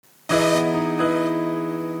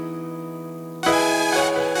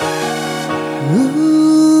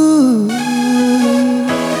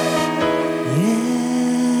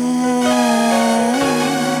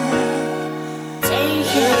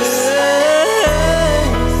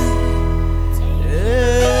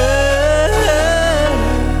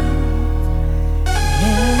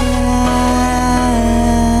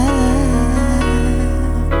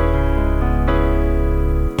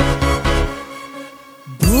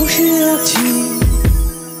বসে আছি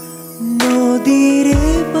নদীর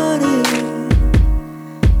পারে,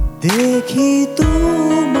 দেখি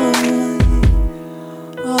তোমায়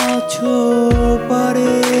আছো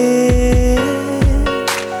পারে।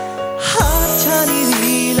 হাতছানি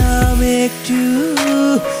দিলাম একটু,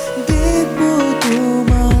 দেখবো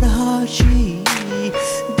তোমার হাসি।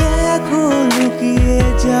 দেখো লুকিয়ে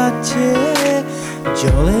যাচ্ছে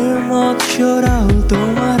জলের মৎস্যরাও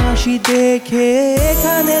তোমার হাসি দেখে।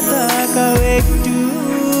 এখানে তাকাও একটু,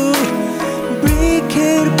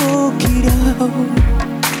 বৃক্ষের পক্ষীরাও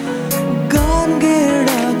গান গেয়ে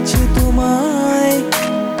ডাকছে তোমায়,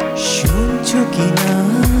 শুনছো কিনা?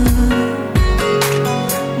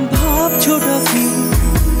 ভাবছোটা কি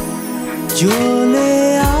চলে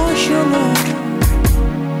আসো না,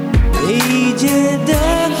 এই যে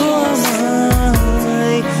দেখো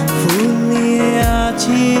আমায়, ফুল নিয়ে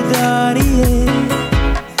আছি দাঁড়িয়ে,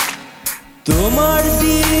 তোমার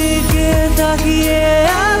দিকে তাকিয়ে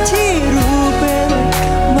আছি রূপের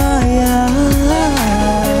মায়ায়।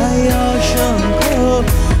 অসংখ্য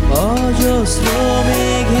অজস্র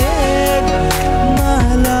মেঘের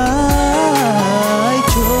মালায়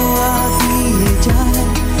ছোঁয়া দিয়ে যায়,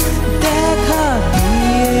 দেখা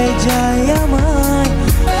দিয়ে যায় আমায়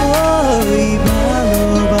ওই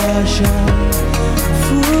ভালোবাসা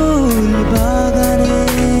ফুল বাগানে।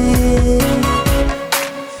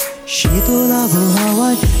 শীতল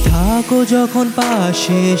আবহাওয়ায় থাকো যখন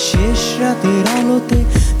পাশে, শেষ রাতের আলোতে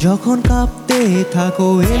যখন কাঁপতে থাকো,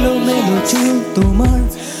 এলোমেলো চুল তোমার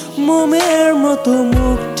মোমের মতো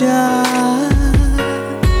মুখটা,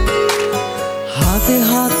 হাতে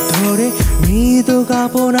হাত ধরে মৃদু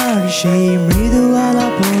কাঁপন আর সেই মৃদু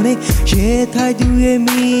আলাপনে, সেথায় দুয়ে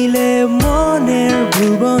মিলে মনের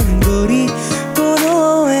ভুবন গড়ি কোনো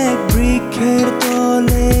এক বৃক্ষের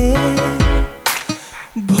তলে।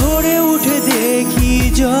 ভোরে উঠে দেখি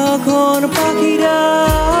যখন পাখিরা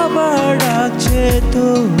আবার ডাকছে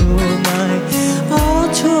তোমায়,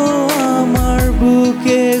 আছো আমার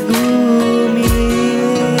বুকে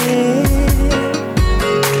ঘুমিয়ে।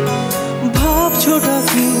 ভাবছোটা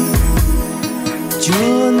কি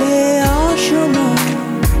চলে আসো না,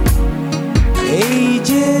 এই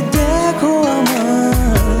যে দেখো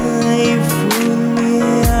আমায়, ফুল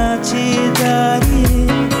নিয়ে আছি দাঁড়িয়ে,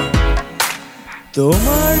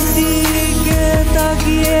 তোমার দিকে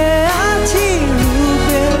তাকিয়ে আছি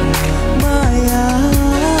রূপের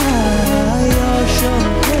মায়ায়।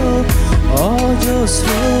 অসংখ্য অজস্র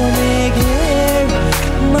মেঘের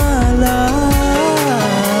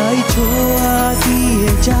মালায় ছোঁয়া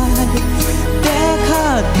দিয়ে যায়, দেখা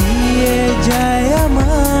দিয়ে যায়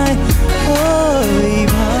আমায় ওই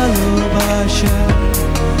ভালোবাসা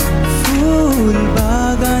ফুল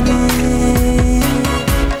বাগানে।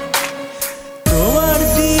 তোমার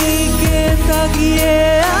দিকে তাকিয়ে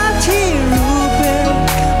আছি রূপের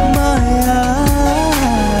মায়ায়।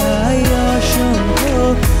 অসংখ্য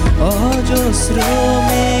অজস্র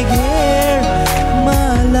মেঘের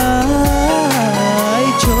মালায়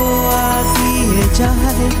ছোঁয়া দিয়ে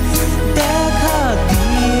যায়,